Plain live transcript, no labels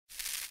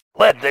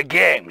Let the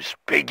games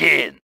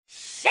begin.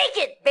 Shake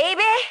it,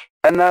 baby!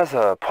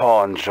 Another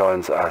pawn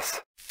joins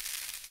us.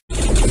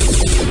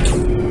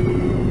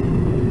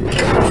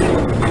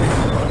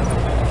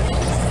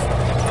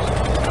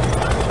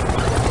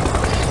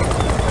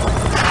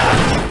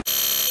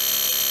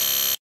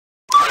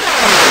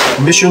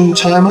 Mission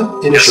timer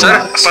initialized. Yes, sir.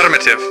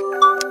 Affirmative.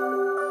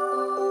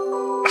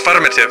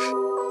 Affirmative.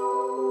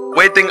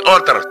 Waiting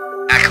order.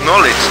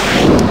 Acknowledged.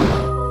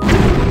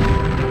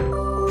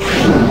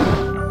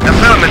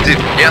 Affirmative.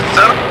 Yes,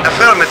 sir.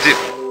 Affirmative.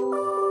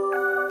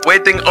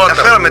 Waiting order.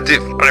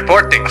 Affirmative.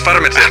 Reporting.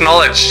 Affirmative.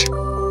 Acknowledged.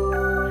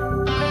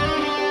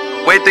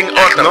 Waiting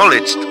order.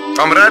 Acknowledged.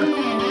 Comrade.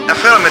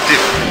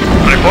 Affirmative.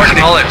 Reporting.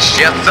 Acknowledged.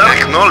 Yes, sir.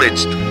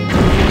 Acknowledged.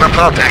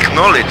 Reporting.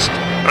 Acknowledged.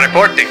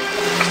 Reporting.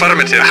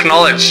 Affirmative.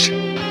 Acknowledged.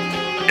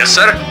 Yes,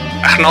 sir.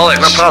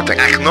 Acknowledged. Reporting.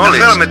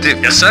 Acknowledged.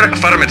 Affirmative. Yes, sir.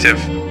 Affirmative.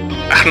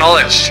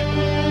 Acknowledged.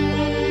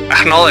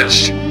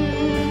 Acknowledged.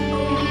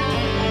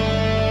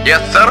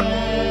 Yes, sir.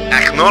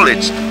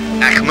 Acknowledged.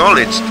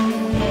 Acknowledged.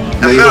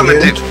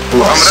 Affirmative.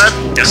 Comrade.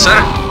 Yes, sir.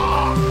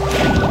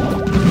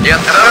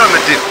 Yes,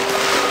 affirmative.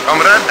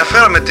 Comrade.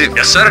 Affirmative.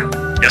 Yes, sir.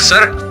 Yes,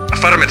 sir.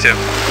 Affirmative.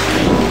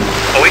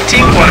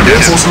 Awaiting order.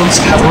 Reinforcements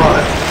have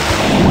arrived.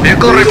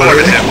 Vehicle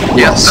affirmative.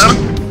 Yes, sir.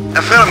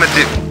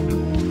 Affirmative.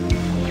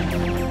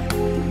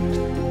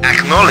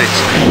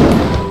 Acknowledged.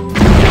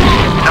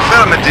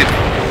 Affirmative.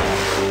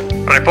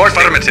 Report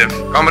affirmative.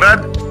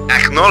 Comrade.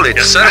 Acknowledged.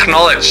 Yes, sir.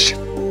 Acknowledged.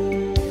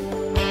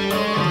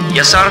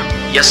 Yes, sir.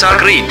 Yes, sir.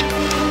 Agreed.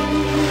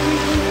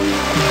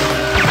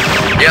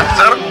 Yes,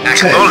 sir.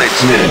 10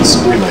 Acknowledged. minutes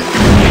remaining.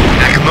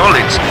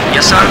 Acknowledged.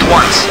 Yes, sir. At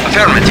once.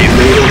 Affirmative.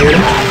 Radio unit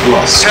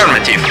lost.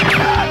 Affirmative.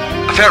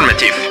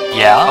 Affirmative.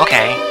 Yeah,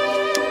 okay.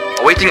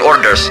 Awaiting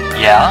orders.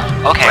 Yeah,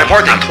 okay.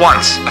 Reporting at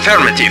once.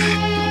 Affirmative.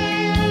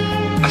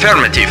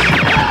 Affirmative.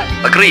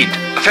 Agreed.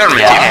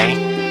 Affirmative. Yeah,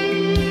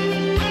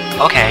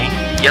 okay.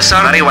 Yes,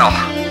 sir. Very well.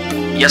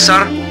 Yes,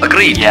 sir.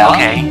 Agreed. Yeah,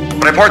 okay.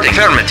 Reporting.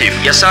 Affirmative.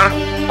 Yes, sir.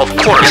 Of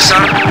course. Yes,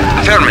 sir.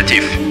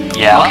 Affirmative.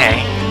 Yeah,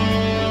 okay.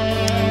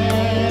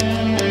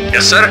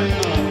 Yes, sir.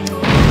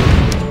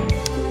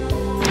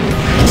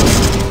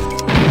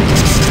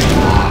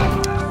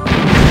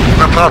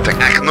 Reporting.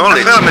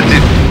 Acknowledged.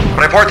 Affirmative.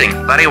 Reporting.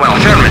 Very well.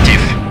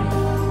 Affirmative.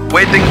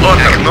 Waiting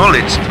order.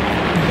 Acknowledged.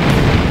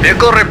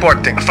 Vehicle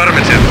reporting.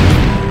 Affirmative.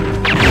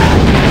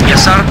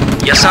 Yes, sir.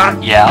 Yes, sir.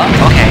 Yeah,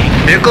 okay.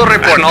 Vehicle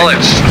report.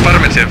 Acknowledged.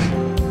 Affirmative.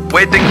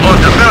 Waiting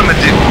order.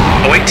 Affirmative.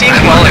 Awaiting.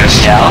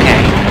 Acknowledged. Yeah, okay.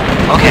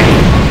 Okay.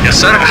 Yes,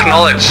 sir.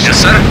 Acknowledged.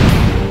 Yes, sir.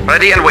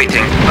 Ready and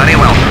waiting. Very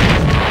well.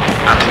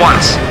 At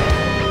once.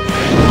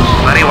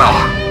 Very well.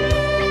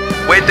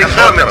 Waiting.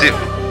 Affirmative.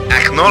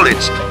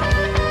 Acknowledged.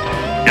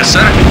 Yes,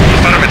 sir.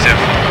 Affirmative.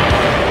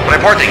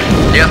 Reporting.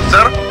 Yes,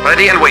 sir.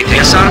 Ready and waiting.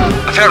 Yes, sir.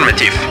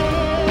 Affirmative.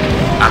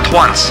 At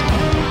once.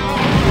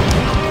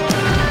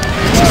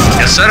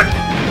 Yes, sir.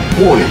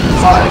 Warning,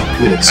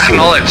 5 minutes.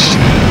 Acknowledged.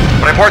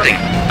 Reporting.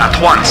 At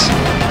once.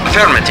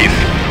 Affirmative.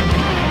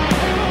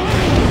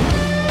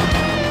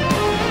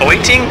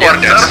 Awaiting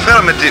orders. Yes,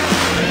 affirmative.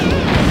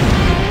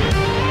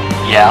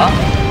 Yeah,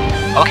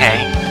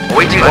 okay.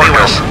 Awaiting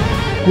orders.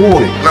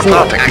 Warning, 4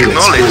 Reporting. minutes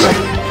Acknowledged.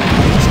 remaining.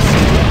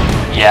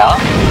 Yeah,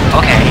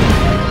 okay.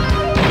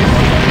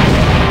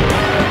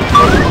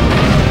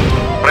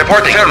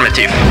 Reporting.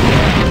 Affirmative.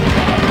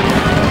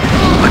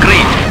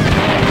 Agreed.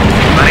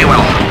 Very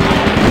well.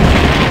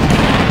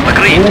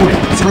 Agreed.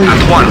 Warning, 3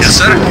 At once. minutes Yes,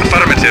 sir. remaining.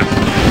 Affirmative.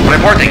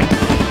 Reporting.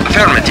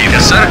 Affirmative.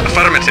 Yes, sir.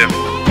 Affirmative.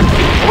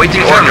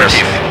 Awaiting orders.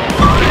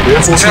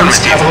 Reinforcements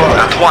Affirmative. have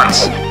arrived. At once.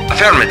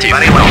 Affirmative.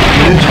 Very well.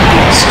 Unit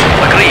lost.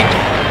 Agreed.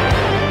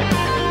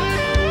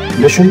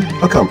 Mission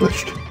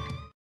accomplished.